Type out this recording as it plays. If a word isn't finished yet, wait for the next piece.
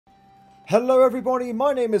Hello everybody,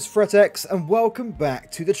 my name is FretX and welcome back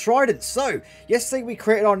to the Trident. So, yesterday we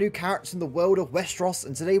created our new characters in the world of Westeros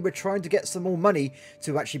and today we're trying to get some more money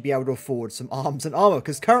to actually be able to afford some arms and armor,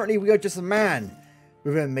 because currently we are just a man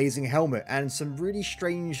with an amazing helmet and some really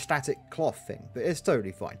strange static cloth thing, but it's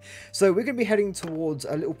totally fine. So we're going to be heading towards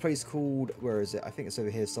a little place called, where is it? I think it's over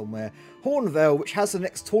here somewhere, Hornvale, which has the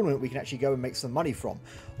next tournament we can actually go and make some money from.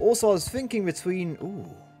 Also, I was thinking between, ooh,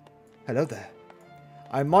 hello there.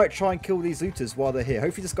 I might try and kill these looters while they're here.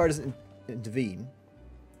 Hopefully this guy doesn't intervene.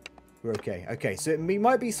 We're okay. Okay, so we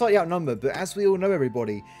might be slightly outnumbered, but as we all know,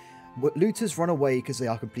 everybody, looters run away because they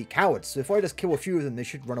are complete cowards. So if I just kill a few of them, they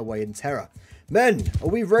should run away in terror. Men, are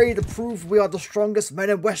we ready to prove we are the strongest men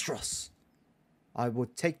in Westeros? I will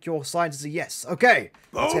take your signs as a yes. Okay.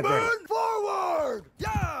 Moving forward!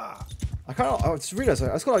 Yeah! I just realised I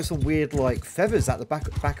just got like some weird like feathers at the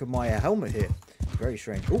back of my helmet here. Very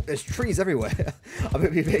strange. Oh, there's trees everywhere. I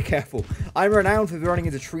better be a bit careful. I'm renowned for running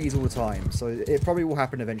into trees all the time, so it probably will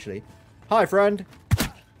happen eventually. Hi, friend.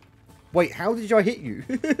 Wait, how did I hit you?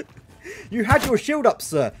 You had your shield up,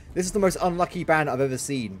 sir. This is the most unlucky ban I've ever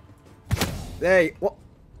seen. Hey, what?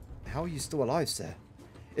 How are you still alive, sir?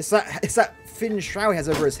 It's that thin shroud he has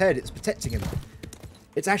over his head. It's protecting him.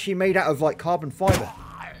 It's actually made out of like carbon fiber.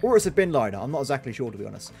 Or it's a bin liner. I'm not exactly sure, to be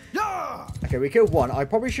honest. Okay, we killed one. I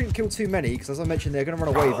probably shouldn't kill too many, because as I mentioned, they're going to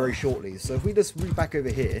run away very shortly. So if we just move back over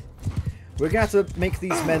here, we're going to have to make these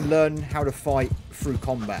men learn how to fight through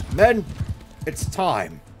combat. Men, it's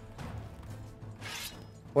time.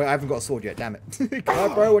 Wait, I haven't got a sword yet, damn it. Can I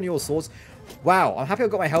borrow one of your swords? Wow, I'm happy I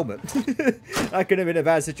got my helmet. That could have been a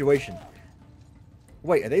bad situation.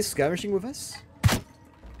 Wait, are they skirmishing with us?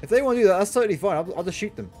 If they want to do that, that's totally fine. I'll just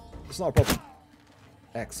shoot them. It's not a problem.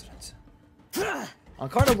 Excellent. I'm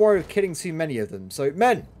kind of worried of killing too many of them. So,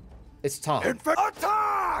 men, it's time.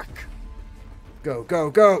 Attack! Go, go,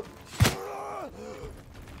 go.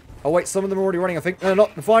 Oh, wait, some of them are already running, I think. No,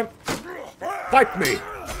 not. They're fine. Fight me.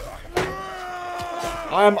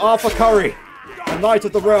 I am Arthur Curry, the Knight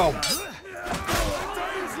of the Realm.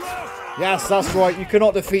 Yes, that's right. You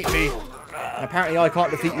cannot defeat me. And apparently, I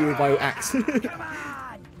can't defeat you with my axe.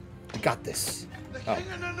 I got this. Oh.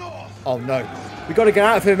 Oh no. We got to get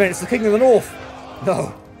out of here, man. It's the King of the North.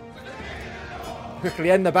 No.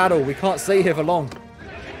 Quickly end the battle. We can't stay here for long.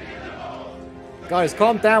 Guys,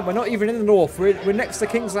 calm down. We're not even in the North. We're next to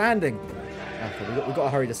King's Landing. Okay, we've got to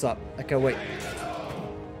hurry this up. Okay, wait.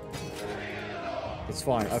 It's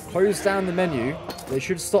fine. I've closed down the menu. They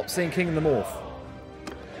should stop saying King of the North.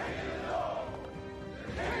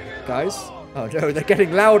 Guys. Oh no, they're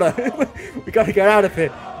getting louder. We got to get out of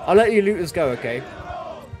here. I'll let you looters go, okay?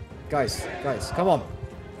 Guys, come on.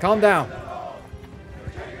 Calm down.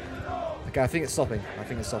 Okay, I think it's stopping.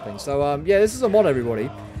 So, yeah, this is a mod, everybody.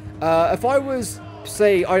 If I was,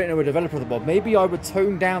 say, I don't know, a developer of the mod, maybe I would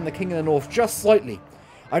tone down the King of the North just slightly.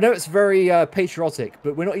 I know it's very patriotic,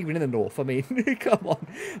 but we're not even in the North. I mean, come on.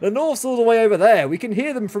 The North's all the way over there. We can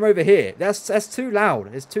hear them from over here. That's too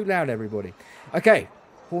loud. It's too loud, everybody. Okay,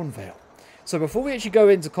 Hornvale. So before we actually go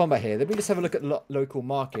into combat here, let me just have a look at the local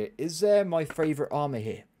market. Is there my favourite armor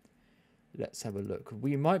here? Let's have a look.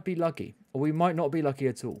 We might be lucky, or we might not be lucky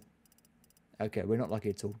at all. Okay, we're not lucky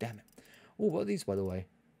at all. Damn it. Oh, what are these, by the way?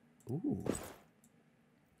 Ooh.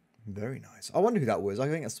 Very nice. I wonder who that was. I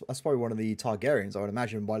think that's probably one of the Targaryens, I would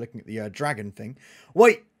imagine, by looking at the dragon thing.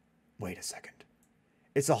 Wait a second.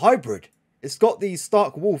 It's a hybrid. It's got the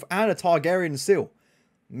Stark Wolf and a Targaryen seal.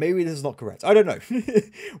 Maybe this is not correct. I don't know.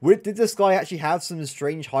 Did this guy actually have some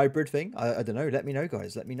strange hybrid thing? I don't know. Let me know,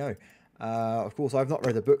 guys. Let me know. Of course, I've not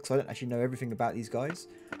read the book, so I don't actually know everything about these guys.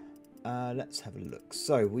 Let's have a look.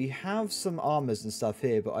 So, we have some armors and stuff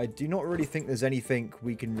here, but I do not really think there's anything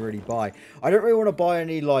we can really buy. I don't really want to buy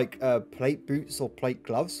any, like, plate boots or plate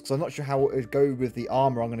gloves, because I'm not sure how it would go with the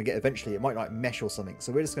armor I'm going to get eventually. It might, like, mesh or something,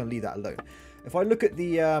 so we're just going to leave that alone. If I look at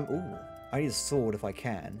the, ooh, I need a sword if I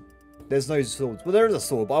can. There's no swords. Well, there is a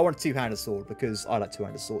sword, but I want a two-handed sword, because I like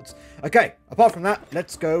two-handed swords. Okay, apart from that,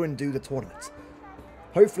 let's go and do the tournament.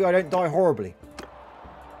 Hopefully I don't die horribly.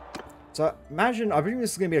 So imagine, I believe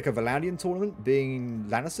this is going to be like a Valandian tournament, being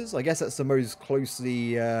Lannisters. I guess that's the most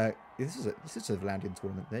closely, this is a Valandian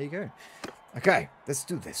tournament. There you go. Okay, let's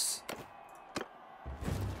do this.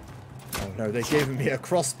 Oh no, they're giving me a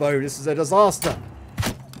crossbow. This is a disaster.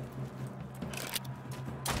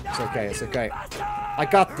 It's okay, it's okay. I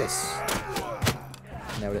got this.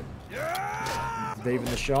 Nailed it. Leaving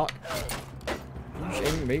the shark. Who's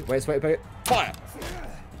aiming at me? Wait. Fire!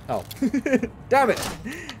 Oh. Damn it!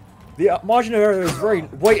 The margin of error is very...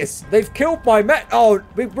 Wait, they've killed my met... Oh,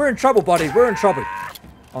 we're in trouble, buddy. We're in trouble.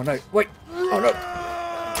 Oh, no. Wait. Oh, no.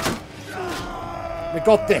 We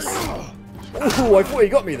got this. Oh, I thought he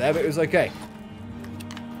got me there, but it was okay.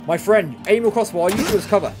 My friend, aim your crossbow. I use you as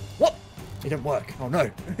cover. What? It didn't work. Oh no.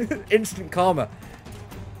 Instant karma.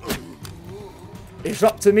 It's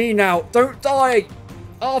up to me now. Don't die,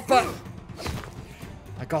 Arthur.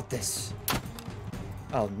 I got this.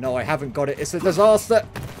 Oh no, I haven't got it. It's a disaster.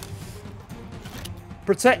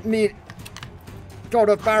 Protect me. God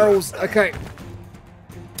of barrels. Okay.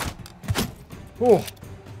 Oh,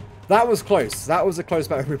 that was close. That was a close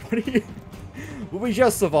battle, everybody. But we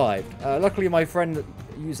just survived. Luckily, my friend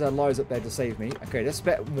used her lives up there to save me. Okay, let's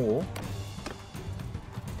bet more.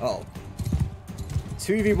 Oh.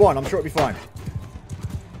 2v1. I'm sure it'll be fine.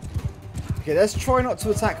 Okay, let's try not to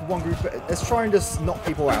attack one group. Let's try and just knock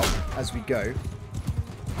people out as we go.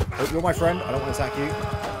 Oh, you're my friend. I don't want to attack you.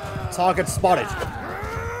 Target spotted.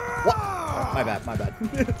 What? Oh, my bad, my bad.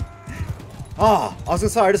 Ah, I was going to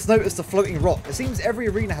say, I just noticed a floating rock. It seems every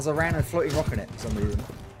arena has a random floating rock in it for some reason.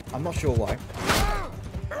 I'm not sure why.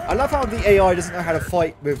 I love how the AI doesn't know how to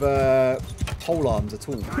fight with pole arms at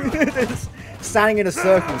all. They're just standing in a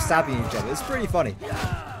circle, stabbing each other. It's pretty funny.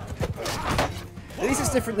 At least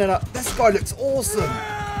it's different than this guy looks awesome.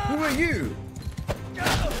 Who are you?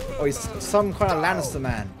 Oh, he's some kind of Lannister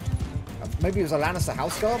man. Maybe he was a Lannister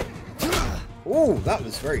house guard? Oh, that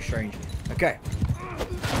was very strange. Okay.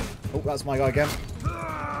 Oh, that's my guy again.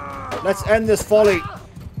 Let's end this folly.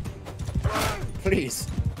 Please.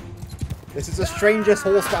 This is the strangest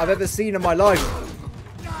horse that I've ever seen in my life.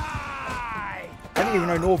 I didn't even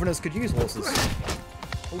know Northerners could use horses.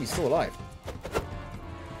 Oh, he's still alive.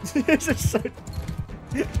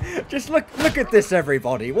 Just look at this,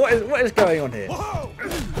 everybody. What is going on here?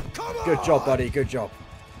 Good job, buddy. Good job.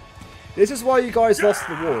 This is why you guys lost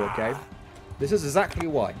the war, okay? This is exactly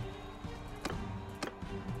why.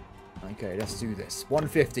 Okay, let's do this.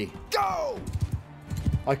 150. Go!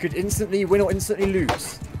 I could instantly win or instantly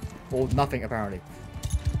lose. Or nothing, apparently.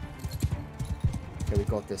 Okay, we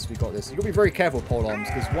got this. We got this. You've got to be very careful, pole arms,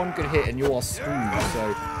 because one good hit and you are screwed.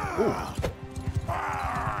 So, ooh.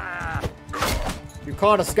 You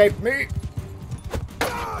can't escape me.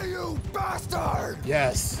 Die, you bastard!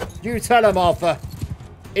 Yes. You tell him, Arthur.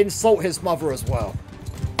 Insult his mother as well.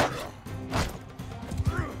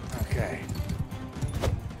 Okay.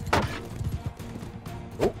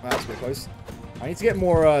 Oh, that's a bit close. I need to get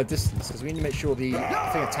more distance because we need to make sure the thing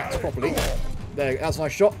attacks properly. There, that's a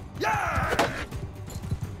nice shot.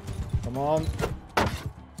 Come on.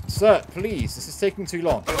 Sir, please. This is taking too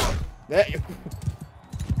long. There you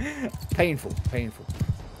Painful, painful.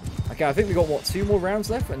 Okay, I think we got, what, 2 more rounds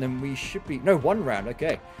left? And then we should be... No, 1 round,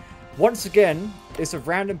 okay. Once again, it's a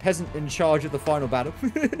random peasant in charge of the final battle.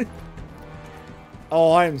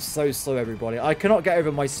 Oh, I am so slow, everybody. I cannot get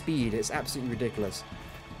over my speed. It's absolutely ridiculous.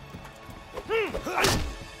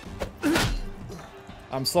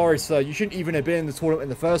 I'm sorry, sir. You shouldn't even have been in the tournament in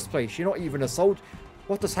the first place. You're not even a soldier.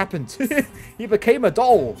 What has happened? He became a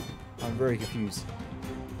doll. I'm very confused.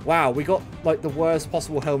 Wow, we got like the worst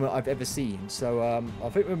possible helmet I've ever seen. So I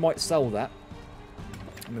think we might sell that.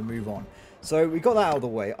 I'm going to move on. So we got that out of the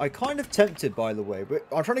way. I kind of tempted, by the way, but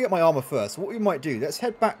I'm trying to get my armor first. What we might do, let's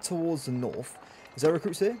head back towards the north. Is there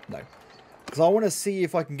recruits here? No. Because I want to see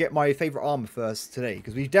if I can get my favourite armor first today.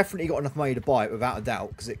 Because we've definitely got enough money to buy it without a doubt.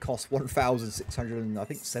 Because it costs 1,600, I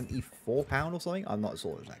think, £74 or something. I'm not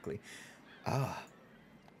sure exactly. Ah.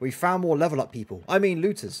 We found more level up people. I mean,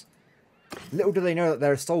 looters. Little do they know that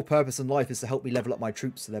their sole purpose in life is to help me level up my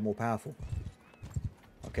troops so they're more powerful.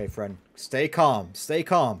 Okay, friend. Stay calm. Stay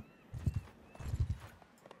calm.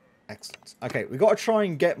 Excellent. Okay, we've got to try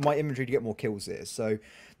and get my inventory to get more kills here. So,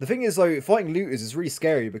 the thing is, though, fighting looters is really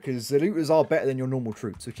scary because the looters are better than your normal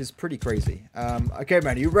troops, which is pretty crazy. Okay,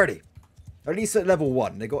 man, are you ready? At least at level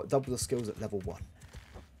 1. They got double the skills at level 1.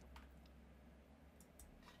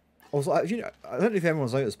 Also, you know, I don't know if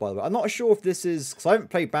everyone's noticed, by the way. I'm not sure if this is... Because I haven't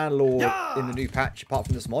played Bannerlord in the new patch, apart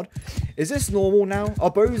from this mod. Is this normal now? Are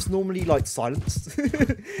bows normally, like, silenced?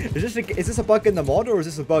 Is this a bug in the mod, or is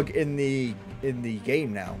this a bug in the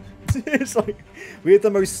game now? It's like, we have the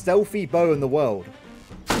most stealthy bow in the world.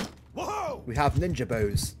 Whoa! We have ninja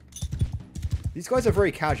bows. These guys are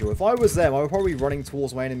very casual. If I was them, I would probably be running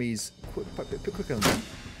towards my enemies quicker than them.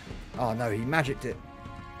 Oh, no, he magicked it.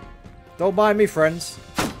 Don't mind me, friends.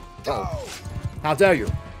 Oh, how dare you?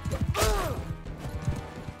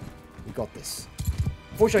 We got this.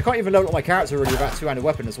 Unfortunately, I can't even level up my character really with that two-handed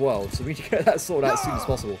weapon as well, so we need to get that sorted out as soon as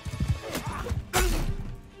possible.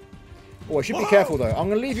 Oh, I should be careful though. I'm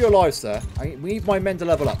going to leave you alive, sir. We need my men to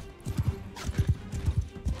level up.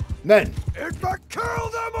 Men! Kill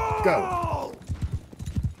them all! Go!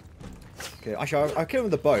 Okay, actually, I'll kill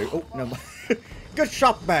him with the bow. Oh, no. Good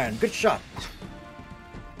shot, man. Good shot.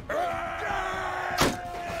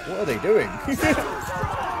 What are they doing?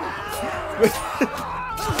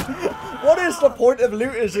 What is the point of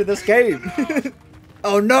looters in this game?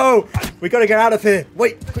 Oh no! We gotta get out of here!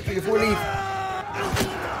 Wait, quickly before we leave.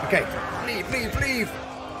 Okay, leave!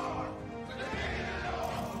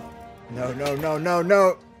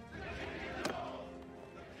 No.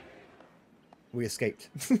 We escaped.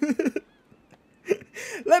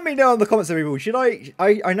 Let me know in the comments, everyone. Should I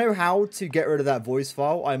know how to get rid of that voice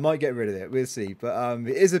file. I might get rid of it. We'll see. But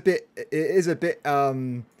it is a bit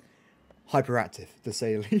hyperactive, to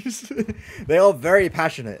say the least. They are very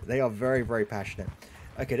passionate. They are very, very passionate.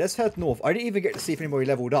 Okay, let's head north. I didn't even get to see if anybody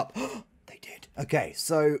leveled up. They did. Okay,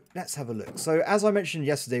 so let's have a look. So as I mentioned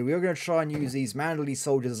yesterday, we are going to try and use these Bannerlord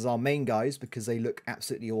soldiers as our main guys because they look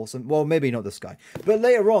absolutely awesome. Well, maybe not this guy, but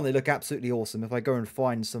later on they look absolutely awesome. If I go and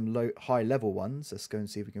find some high level ones, let's go and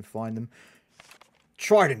see if we can find them.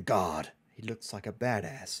 Trident guard. He looks like a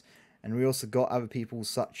badass. And we also got other people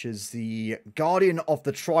such as the Guardian of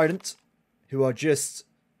the Trident, who are just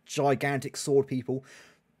gigantic sword people.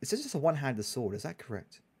 Is this just a one-handed sword? Is that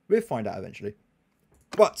correct? We'll find out eventually.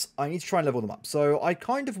 But I need to try and level them up. So I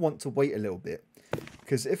kind of want to wait a little bit.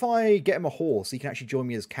 Because if I get him a horse, he can actually join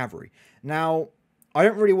me as cavalry. Now, I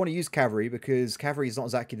don't really want to use cavalry because cavalry is not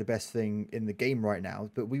exactly the best thing in the game right now.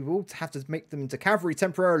 But we will have to make them into cavalry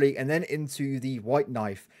temporarily and then into the white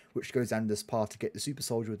knife, which goes down this path to get the super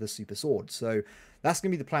soldier with the super sword. So that's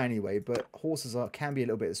going to be the plan anyway. But horses can be a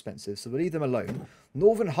little bit expensive, so we'll leave them alone.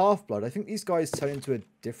 Northern Half-Blood. I think these guys turn into a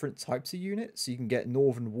different types of unit. So you can get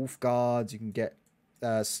Northern Wolf Guards. You can get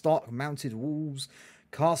Stark Mounted Wolves.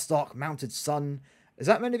 Carstark Mounted Son. Is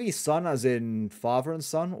that meant to be son as in father and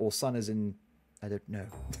son? Or son as in... I don't know.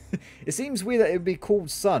 It seems weird that it would be called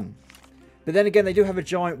sun. But then again, they do have a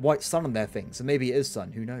giant white sun on their thing. So maybe it is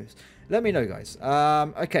sun. Who knows? Let me know, guys.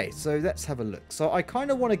 Okay, so let's have a look. So I kind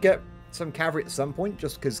of want to get some cavalry at some point.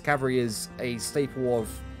 Just because cavalry is a staple of,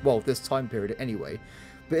 well, this time period anyway.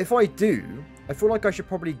 But if I do, I feel like I should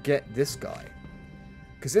probably get this guy.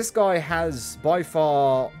 Because this guy has, by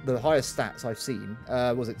far, the highest stats I've seen.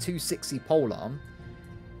 Was it 260 polearm?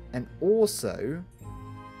 And also...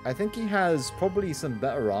 I think he has probably some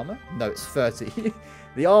better armor. No, it's 30.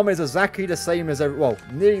 The armor is exactly the same as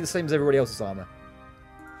nearly the same as everybody else's armor.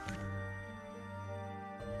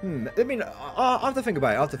 I mean, I have to think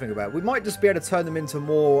about it. We might just be able to turn them into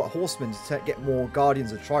more horsemen to get more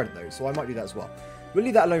Guardians of Trident, though. So I might do that as well. We'll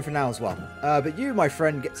leave that alone for now as well. But you, my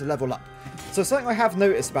friend, get to level up. So something I have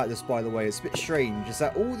noticed about this, by the way, it's a bit strange, is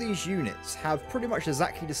that all these units have pretty much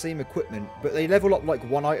exactly the same equipment, but they level up like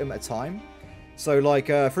one item at a time. So, like,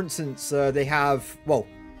 for instance, they have, well,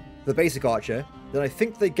 the basic archer. Then I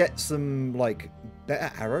think they get some, like, better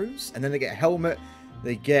arrows. And then they get a helmet.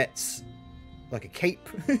 They get, like, a cape.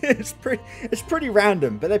 It's pretty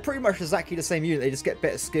random. But they're pretty much exactly the same unit. They just get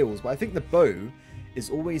better skills. But I think the bow is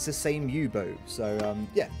always the same U-bow. So,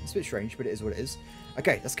 yeah, it's a bit strange, but it is what it is.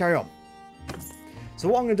 Okay, let's carry on. So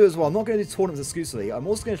what I'm going to do as well, I'm not going to do tournaments exclusively. I'm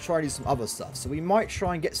also going to try and do some other stuff. So we might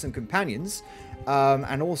try and get some companions.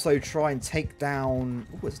 And also try and take down...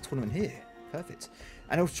 Oh, there's a tournament here. Perfect.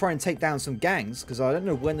 And also try and take down some gangs. Because I don't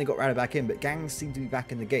know when they got rounded back in. But gangs seem to be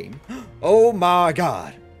back in the game. Oh my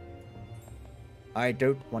god. I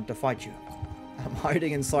don't want to fight you. I'm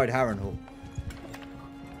hiding inside Harrenhal.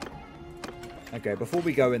 Okay, before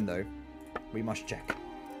we go in though, we must check.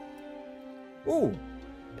 Oh,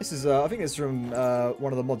 this is, I think it's from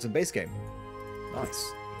one of the mods in base game.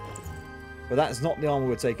 Nice. But that is not the armor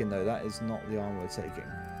we're taking, though. That is not the armor we're taking.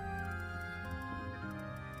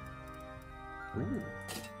 Ooh.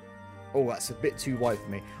 Oh, that's a bit too wide for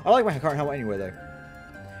me. I like my current helmet anyway, though.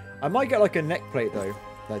 I might get, like, a neck plate, though.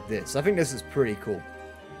 Like this. I think this is pretty cool.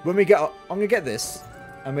 When we get... I'm going to get this.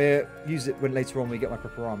 And we'll use it when later on we get my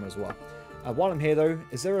proper armor as well. While I'm here, though,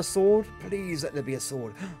 is there a sword? Please let there be a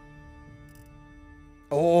sword.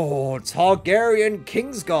 Oh, Targaryen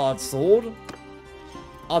Kingsguard sword.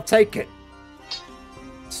 I'll take it.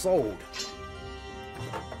 Sold.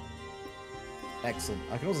 Excellent.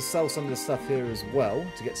 I can also sell some of this stuff here as well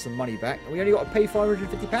to get some money back. We only got to pay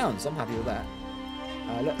 £550. I'm happy with that.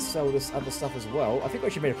 Let's sell this other stuff as well. I think we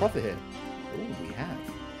actually made a profit here. Oh, we have.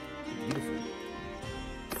 Beautiful.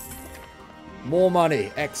 More money.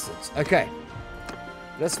 Excellent. Okay.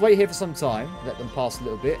 Let's wait here for some time. Let them pass a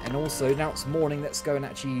little bit. And also, now it's morning. Let's go and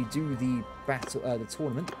actually do the battle, the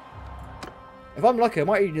tournament. If I'm lucky, I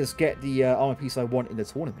might even just get the armor piece I want in the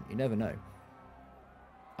tournament. You never know.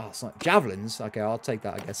 Oh, it's like javelins. Okay, I'll take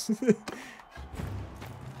that, I guess.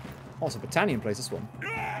 Oh, it's a battalion place, this one.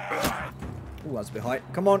 Oh, that's a bit high.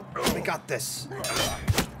 Come on. We got this.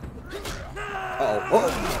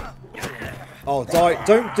 Uh-oh. Oh, die.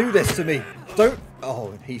 Don't do this to me. Don't.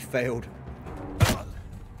 Oh, he failed.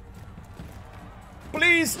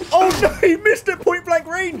 Please! Oh no, he missed at point blank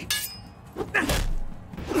range!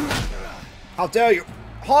 How dare you!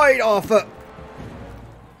 Hide, Arthur!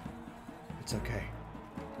 It's okay.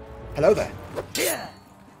 Hello there.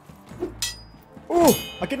 Oh,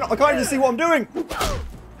 I can't even see what I'm doing!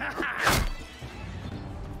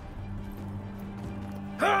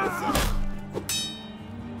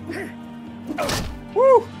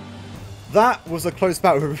 Woo! That was a close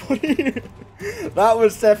battle, everybody. That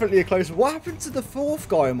was definitely a close. What happened to the fourth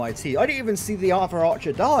guy on my team? I didn't even see the other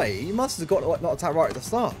archer die. He must have got not attacked right at the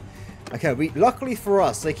start. Okay, luckily for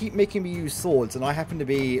us, they keep making me use swords, and I happen to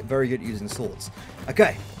be very good at using swords.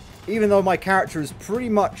 Okay, even though my character is pretty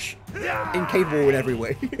much incapable in every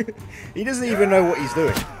way. He doesn't even know what he's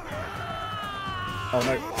doing. Oh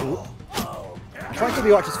no. Ooh. I'm trying to kill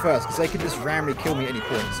the archers first, because they can just randomly kill me at any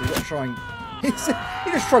point, so we've got to try and... He just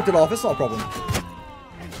shrugged it off, it's not a problem.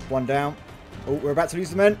 One down. Oh, we're about to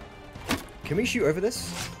lose the men. Can we shoot over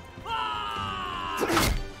this?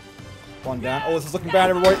 One down. Oh, this is looking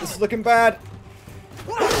bad, everybody. This is looking bad.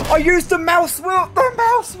 I used the mouse wheel! The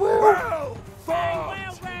mouse wheel!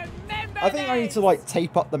 I think I need to, like,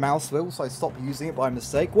 tape up the mouse wheel so I stop using it by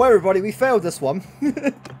mistake. Well, everybody, we failed this one.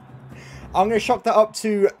 I'm going to shock that up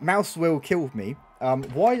to mouse wheel killed me.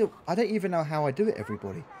 Why? I don't even know how I do it,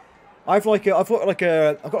 everybody. I've got like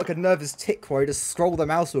a nervous tick where I just scroll the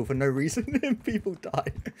mouse wheel for no reason and people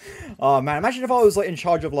die. Oh man, imagine if I was like in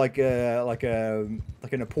charge of like an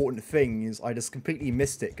important thing, is I just completely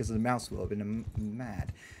missed it because of the mouse wheel. I've been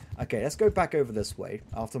mad. Okay, let's go back over this way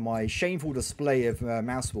after my shameful display of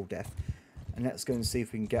mouse wheel death. And let's go and see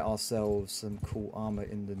if we can get ourselves some cool armor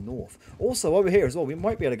in the north. Also, over here as well, we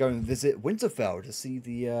might be able to go and visit Winterfell to see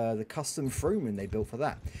the custom throne room they built for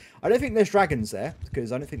that. I don't think there's dragons there,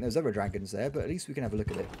 because I don't think there's ever dragons there, but at least we can have a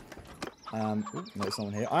look at it. Ooh, no, there's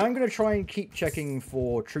someone here. I'm going to try and keep checking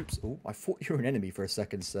for troops. Oh, I thought you were an enemy for a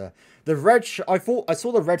second, sir. The red, I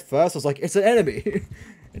saw the red first. I was like, it's an enemy.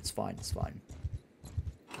 It's fine, it's fine.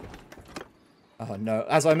 Oh no,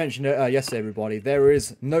 as I mentioned yesterday, everybody, there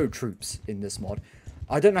is no troops in this mod.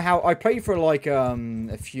 I don't know how. I played for like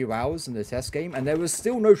a few hours in the test game, and there was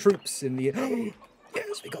still no troops in the...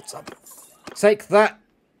 Yes, we got some. Take that,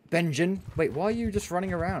 Benjen. Wait, why are you just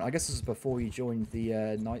running around? I guess this is before you joined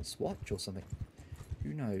the Night's Watch or something.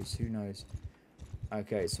 Who knows, who knows.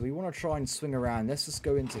 Okay, so we want to try and swing around. Let's just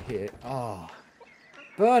go into here. Ah,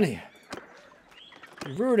 Bernie.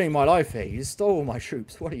 You're ruining my life here. You stole my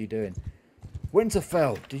troops. What are you doing?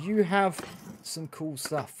 Winterfell, do you have some cool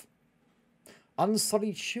stuff?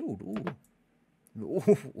 Unsullied shield. Ooh.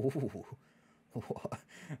 Ooh.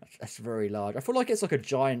 That's very large. I feel like it's like a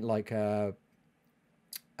giant, like, pot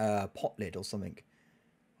lid or something.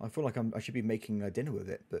 I feel like I should be making dinner with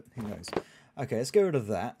it, but who knows. Okay, let's get rid of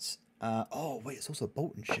that. Oh, wait, it's also a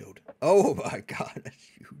Bolton shield. Oh my god, that's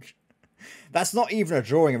huge. That's not even a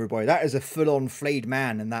drawing, everybody. That is a full-on flayed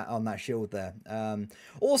man on that shield there.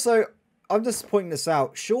 Also... I'm just pointing this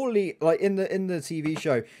out. Surely, like in the TV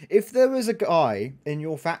show, if there was a guy in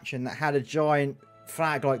your faction that had a giant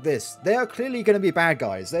flag like this, they are clearly going to be bad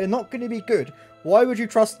guys. They're not going to be good. Why would you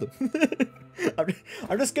trust them?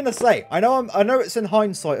 I'm just going to say. I know it's in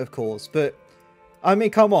hindsight, of course, but I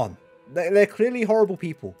mean, come on. They're clearly horrible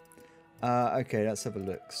people. Okay, let's have a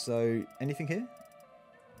look. So, anything here?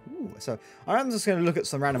 Ooh, so I'm just going to look at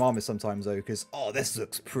some random armor sometimes though, because this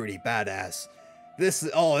looks pretty badass. This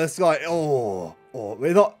guy,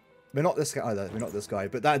 we're not this guy either, we're not this guy,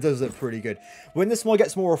 but that does look pretty good. When this mod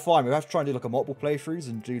gets more refined, we have to try and do like a multiple playthroughs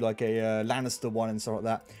and do like a Lannister one and stuff like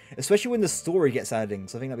that. Especially when the story gets added in,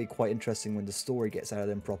 so I think that'd be quite interesting when the story gets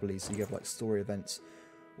added in properly, so you have like story events.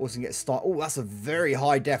 Also you can get start. Oh, that's a very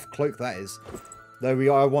high def cloak that is. Though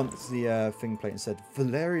I want the thing plate instead.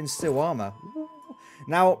 Valyrian steel armor. Ooh.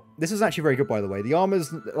 Now, this is actually very good, by the way. The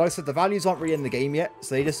armors, like I said, the values aren't really in the game yet,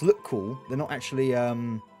 so they just look cool. They're not actually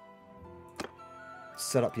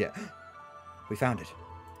set up yet. We found it.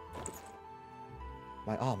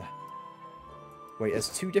 My armor. Wait, there's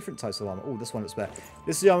two different types of armor. Oh, this one looks better.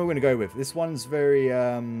 This is the armor we're going to go with. This one's very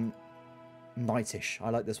knightish. I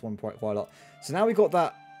like this one quite a lot. So now we've got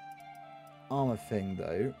that armor thing,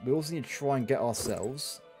 though. We also need to try and get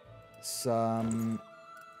ourselves some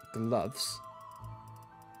gloves.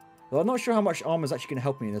 Well, I'm not sure how much armor is actually going to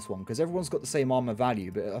help me in this one, because everyone's got the same armor value,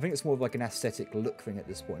 but I think it's more of like an aesthetic look thing at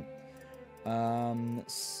this point.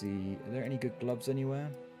 Let's see. Are there any good gloves anywhere?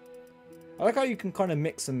 I like how you can kind of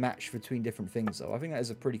mix and match between different things, though. I think that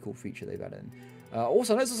is a pretty cool feature they've added in.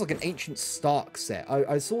 Also, I know this is like an ancient Stark set.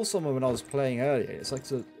 I saw someone when I was playing earlier. It's like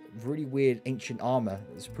a really weird ancient armor.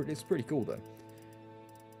 It's pretty cool, though.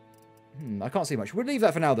 I can't see much. We'll leave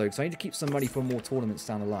that for now, though, because I need to keep some money for more tournaments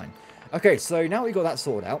down the line. Okay, so now we got that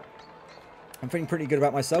sorted out. I'm feeling pretty good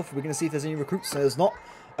about myself. We're going to see if there's any recruits. There's not.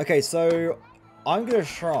 Okay, so I'm going to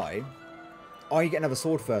try... I get another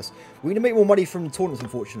sword first. We're going to make more money from the tournaments,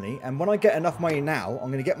 unfortunately. And when I get enough money now, I'm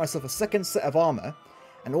going to get myself a second set of armor.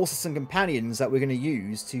 And also some companions that we're going to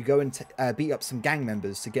use to go and beat up some gang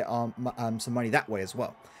members to get some money that way as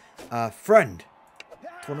well. Friend.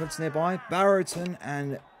 Tournaments nearby. Barrowton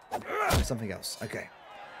and something else. Okay.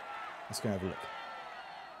 Let's go have a look.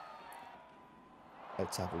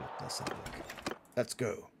 Let's have a look. Let's have a look. Let's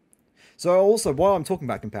go. So also, while I'm talking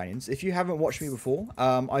about companions, if you haven't watched me before,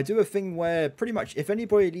 I do a thing where pretty much if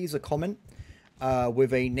anybody leaves a comment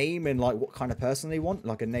with a name and like what kind of person they want,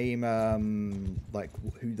 like a name, like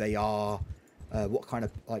who they are, what kind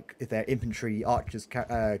of, like if they're infantry, archers,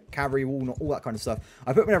 cavalry, all that kind of stuff,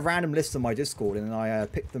 I put them in a random list on my Discord, and I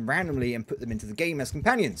pick them randomly and put them into the game as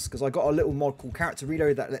companions, because I got a little mod called Character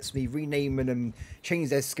Reload that lets me rename and change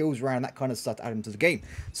their skills around, that kind of stuff, to add them to the game.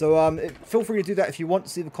 So feel free to do that if you want. To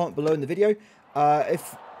see the comment below in the video.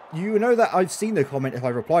 If you know that I've seen the comment if I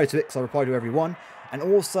reply to it, because I reply to every one. And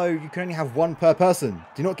also, you can only have one per person.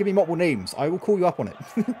 Do not give me multiple names. I will call you up on it.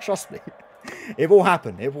 Trust me. It will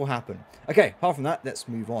happen. It will happen. Okay, apart from that, let's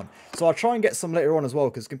move on. So I'll try and get some later on as well,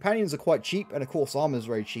 because companions are quite cheap, and of course armor is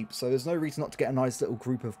very cheap, so there's no reason not to get a nice little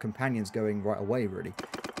group of companions going right away, really.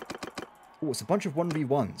 Oh, it's a bunch of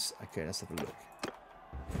 1v1s. Okay, let's have a look.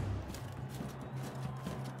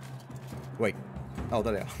 Wait. Oh,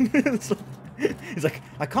 there they are. He's like,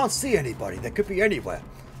 I can't see anybody. They could be anywhere.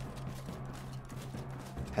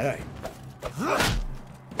 Hey.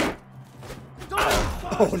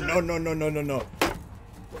 Oh, no, no, no, no, no, no.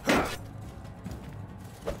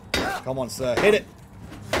 Come on, sir. Hit it.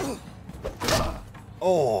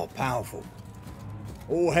 Oh, powerful.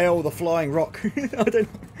 Oh, hail the flying rock. I don't know.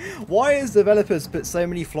 Why is developers put so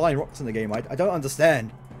many flying rocks in the game? I don't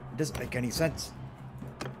understand. It doesn't make any sense.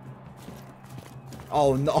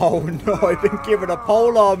 Oh, no. Oh, no. I've been given a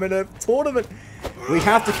polearm in a tournament. We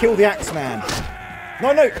have to kill the Axeman.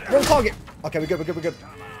 No, no. Wrong target. Okay, we're good. We're good. We're good.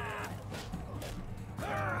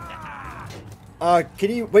 Can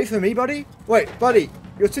you wait for me, buddy? Wait, buddy,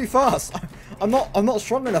 you're too fast. I'm not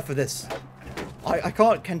strong enough for this. I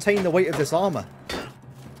can't contain the weight of this armor.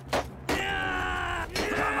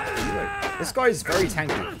 This guy is very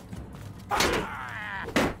tanky.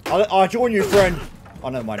 I'll join you, friend. Oh,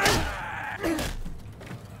 never mind.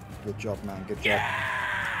 Good job, man. Good job.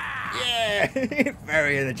 Yeah,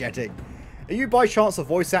 very energetic. Are you by chance a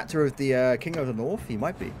voice actor of the King of the North? He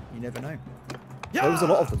might be. You never know. There was a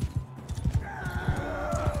lot of them.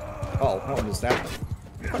 Oh, not understand.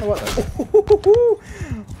 Kind of work though.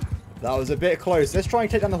 That was a bit close. Let's try and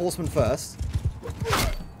take down the horseman first.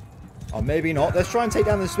 Or maybe not. Let's try and take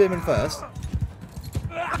down the spearman first.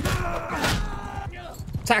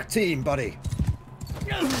 Attack team, buddy.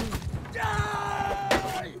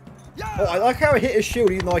 Oh, I like how I hit his shield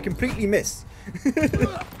even though I completely missed.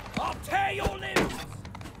 I'll tear your limbs.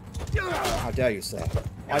 How dare you, sir?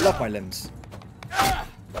 I love my limbs. I'm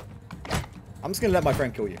just going to let my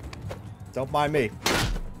friend kill you. Don't mind me.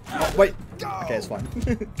 Oh, wait. Okay, it's fine.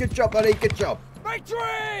 Good job, buddy. Good job.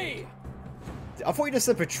 Victory! I thought you just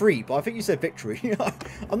said retreat, but I think you said victory.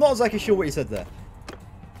 I'm not exactly sure what you said there.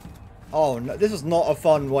 Oh, no, this is not a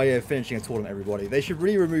fun way of finishing a tournament, everybody. They should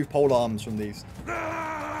really remove pole arms from these.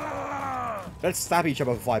 Let's stab each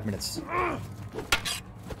other for 5 minutes.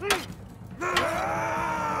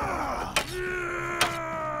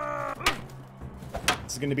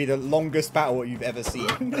 This is going to be the longest battle you've ever seen.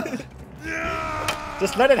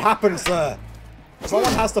 Just let it happen, sir.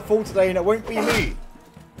 Someone has to fall today and it won't be me.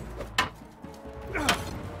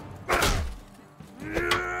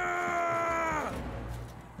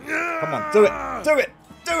 Come on, do it. Do it.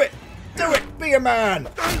 Do it. Do it. Be a man.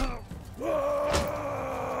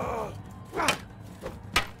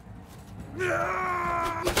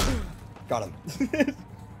 Got him.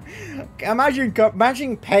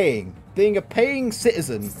 Imagine being a paying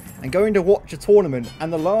citizen and going to watch a tournament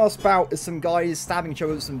and the last bout is some guys stabbing each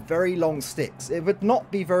other with some very long sticks. It would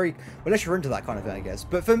not be very, unless you're into that kind of thing, I guess.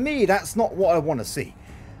 But for me, that's not what I want to see.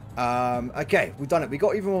 Okay, we've done it. We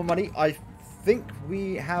got even more money. I think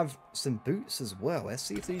we have some boots as well. Let's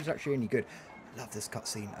see if these are actually any good. I love this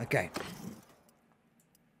cutscene. Okay.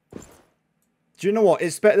 Do you know what?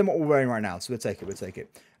 It's better than what we're wearing right now, so we'll take it. We'll take it.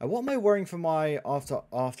 What am I wearing for my after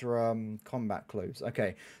combat clothes?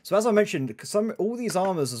 Okay, so as I mentioned, all these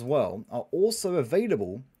armors as well are also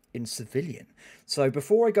available in civilian. So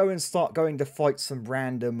before I go and start going to fight some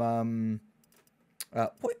random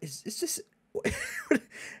what is this? What, is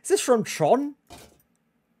this from Tron?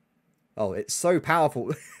 Oh, it's so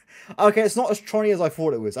powerful. Okay, it's not as tronny as I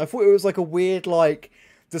thought it was. I thought it was like a weird, like,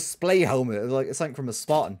 display helmet. Like, it's something from a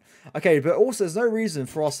Spartan. Okay, but also there's no reason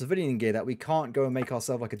for our civilian gear that we can't go and make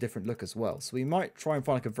ourselves, like, a different look as well. So we might try and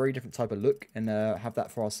find, like, a very different type of look and have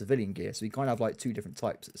that for our civilian gear. So we kind of have, like, 2 different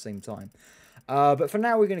types at the same time. But for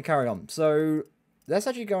now, we're going to carry on. So let's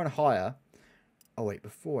actually go and hire... Oh, wait,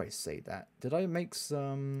 before I say that, did I make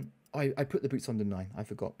some... I put the boots on, didn't I? I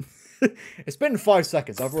forgot. It's been 5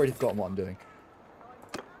 seconds. I've already forgotten what I'm doing.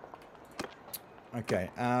 Okay,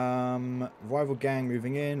 rival gang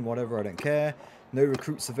moving in, whatever, I don't care. No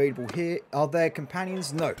recruits available here. Are there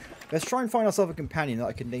companions? No. Let's try and find ourselves a companion that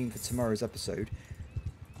I can name for tomorrow's episode.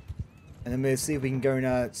 And then we'll see if we can go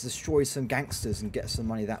and destroy some gangsters and get some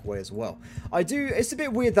money that way as well. It's a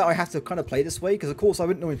bit weird that I have to kind of play this way, because of course I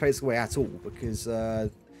wouldn't normally play this way at all, because...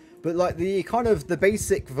 But like the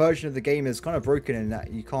basic version of the game is kind of broken in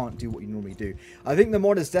that you can't do what you normally do. I think the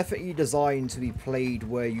mod is definitely designed to be played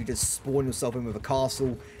where you just spawn yourself in with a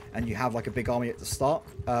castle and you have like a big army at the start.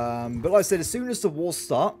 But like I said, as soon as the wars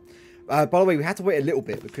start, by the way, we had to wait a little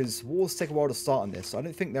bit because wars take a while to start on this. I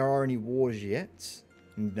don't think there are any wars yet.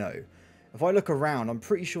 No. If I look around, I'm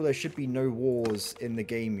pretty sure there should be no wars in the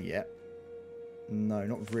game yet. No,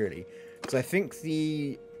 not really. Because I think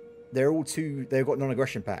they've got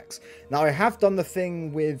non-aggression packs. Now, I have done the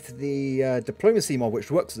thing with the diplomacy mod, which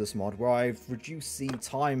works with this mod, where I've reduced the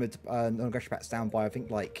time of non-aggression packs down by, I think,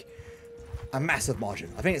 like, a massive margin.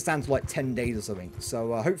 I think it's down to, like, 10 days or something.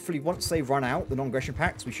 So, hopefully, once they run out, the non-aggression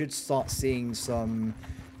packs, we should start seeing some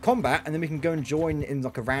combat, and then we can go and join in,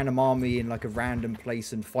 like, a random army in, like, a random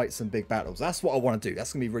place and fight some big battles. That's what I want to do.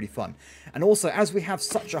 That's going to be really fun. And also, as we have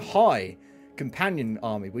such a high... companion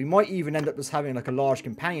army, we might even end up just having like a large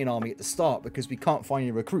companion army at the start because we can't find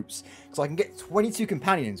any recruits. So I can get 22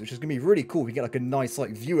 companions, which is going to be really cool. We get like a nice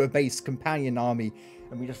like viewer-based companion army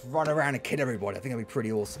and we just run around and kill everybody. I think that'd be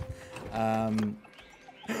pretty awesome.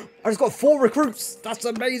 I just got 4 recruits. That's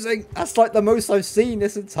amazing. That's like the most I've seen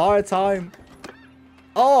this entire time.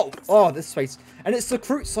 Oh, this space. And it's the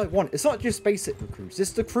recruits I want. It's not just basic recruits.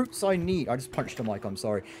 It's the recruits I need. I just punched the mic, I'm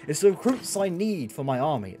sorry. It's the recruits I need for my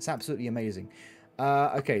army. It's absolutely amazing.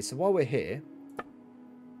 Okay, so while we're here,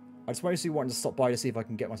 I just mostly wanted to stop by to see if I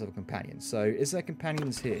can get myself a companion. So, is there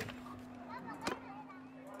companions here?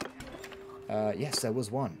 Yes, there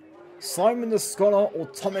was one. Simon the Scholar or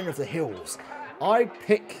Tommen of the Hills. I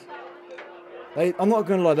pick... I'm not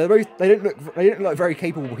going to lie, they don't look like very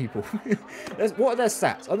capable people. What are their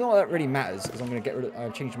stats? I don't know if that really matters, because I'm going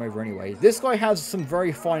to change them over anyway. This guy has some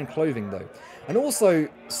very fine clothing, though. And also,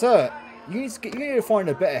 sir, you need to find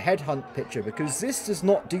a better headhunt picture, because this does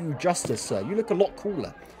not do you justice, sir. You look a lot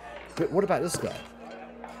cooler. But what about this guy?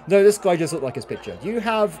 No, this guy just looked like his picture. You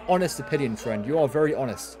have honest opinion, friend. You are very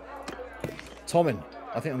honest. Tommen,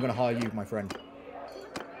 I think I'm going to hire you, my friend.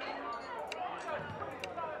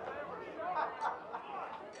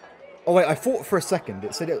 Oh wait, I thought for a second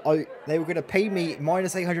it said they were going to pay me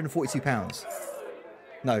minus £842.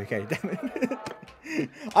 No, okay, damn it.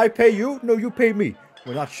 I pay you? No, you pay me.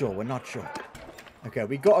 We're not sure. We're not sure. Okay,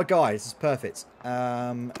 we got a guy. This is perfect.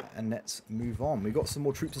 And let's move on. We got some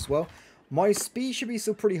more troops as well. My speed should be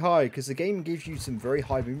still pretty high because the game gives you some very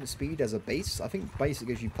high movement speed as a base. I think base it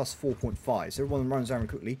gives you plus 4.5, so everyone runs around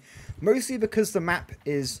quickly. Mostly because the map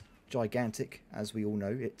is gigantic, as we all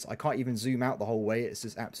know. I can't even zoom out the whole way. It's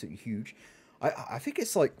just absolutely huge. I think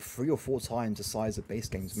it's like 3 or 4 times the size of base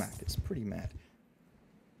game's map. It's pretty mad.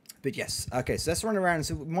 But yes, okay, so let's run around.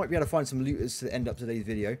 So we might be able to find some looters to end up today's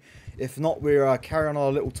video. If not, we're carrying on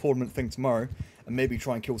our little tournament thing tomorrow and maybe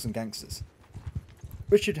try and kill some gangsters,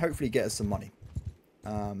 which should hopefully get us some money.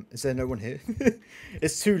 Is there no one here?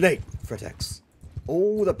 It's too late, Fretex.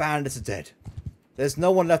 All the bandits are dead. There's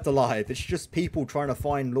no one left alive. It's just people trying to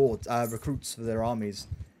find recruits for their armies.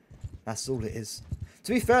 That's all it is.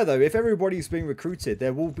 To be fair, though, if everybody's being recruited,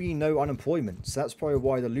 there will be no unemployment. So that's probably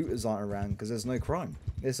why the looters aren't around, because there's no crime.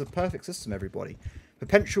 It's a perfect system, everybody.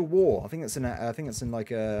 Perpetual war. I think it's in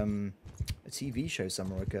like a TV show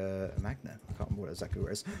somewhere, like a Magna. I can't remember exactly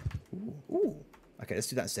where it is. Ooh. Okay, let's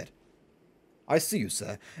do that instead. I see you,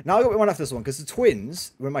 sir. Now I got one after this one, because the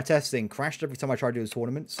twins, when my testing, crashed every time I tried to do this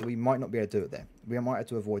tournament, so we might not be able to do it there. We might have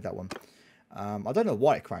to avoid that one. I don't know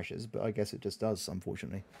why it crashes, but I guess it just does,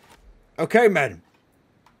 unfortunately. Okay, men.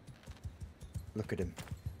 Look at him.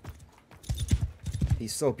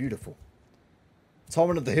 He's so beautiful.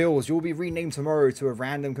 Tommen of the Hills, you'll be renamed tomorrow to a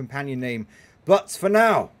random companion name. But for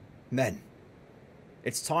now, men,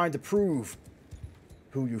 it's time to prove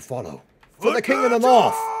who you follow. For the King of the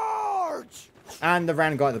North! And the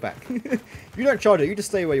random guy at the back. You don't charge it, you just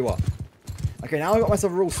stay where you are. Okay, now I've got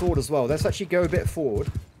myself a real sword as well. Let's actually go a bit forward.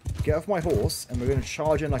 get off my horse, and we're going to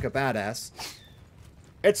charge in like a badass.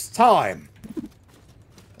 It's time!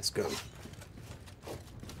 Let's go.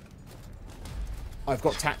 I've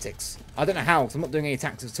got tactics. I don't know how, because I'm not doing any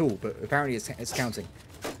tactics at all, but apparently it's counting.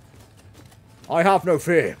 I have no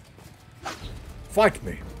fear. Fight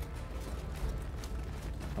me.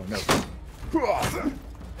 Oh no.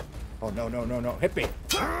 Oh no, no, no, no. Hit me.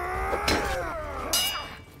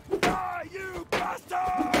 You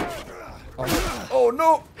bastard! Oh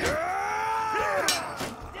no.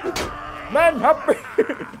 Man, help me.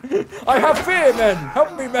 I have fear, man.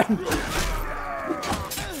 Help me, man.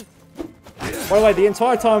 By the way, the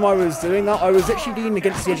entire time I was doing that, I was actually leaning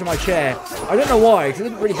against the edge of my chair. I don't know why, because it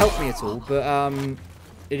didn't really help me at all, but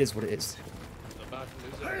it is what it is.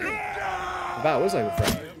 The battle is over,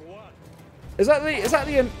 friend. Is that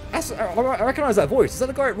the, I recognise that voice. Is that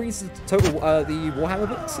the guy that reads the the Warhammer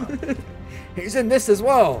books? He's in this as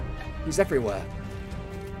well. He's everywhere.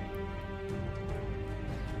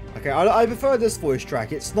 Okay, I prefer this voice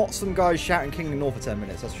track. It's not some guy shouting King of the North for 10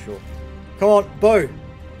 minutes, that's for sure. Come on, Bo.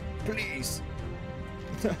 Please.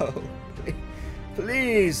 No.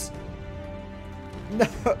 Please. No,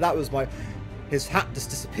 that was my... His hat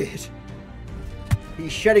just disappeared.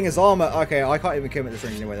 He's shedding his armor. Okay, I can't even kill him at this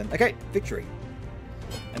range anyway then. Okay, victory.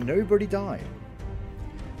 And nobody died.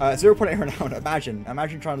 0.8 renown.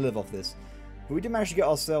 Imagine trying to live off this. But we did manage to get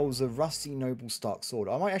ourselves a rusty noble Stark sword.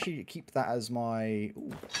 I might actually keep that as my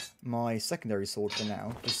my secondary sword for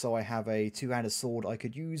now, just so I have a two-handed sword I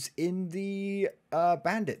could use in the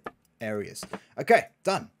bandit areas. Okay,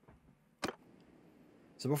 done.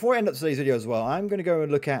 So before I end up today's video as well, I'm going to go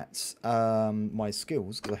and look at my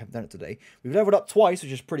skills, because I haven't done it today. We've leveled up twice,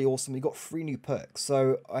 which is pretty awesome. We got 3 new perks.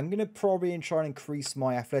 So I'm going to probably try and increase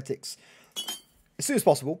my athletics as soon as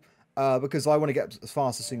possible, because I want to get as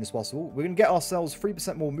fast as soon as possible. We're going to get ourselves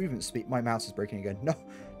 3% more movement speed. My mouse is breaking again.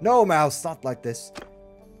 No mouse, not like this.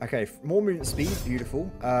 Okay, more movement speed,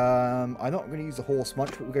 beautiful. I'm not going to use the horse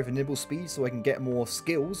much, but we'll go for nimble speed so I can get more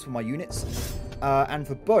skills for my units. And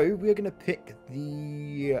for bow, we're going to pick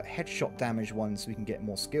the headshot damage one so we can get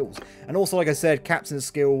more skills. And also, like I said, captain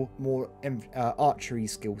skill, more archery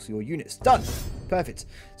skills for your units. Done! Perfect.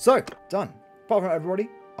 So, done. Apart from that, everybody,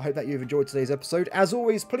 I hope that you've enjoyed today's episode. As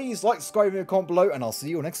always, please like, subscribe, and comment below, and I'll see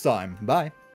you all next time. Bye.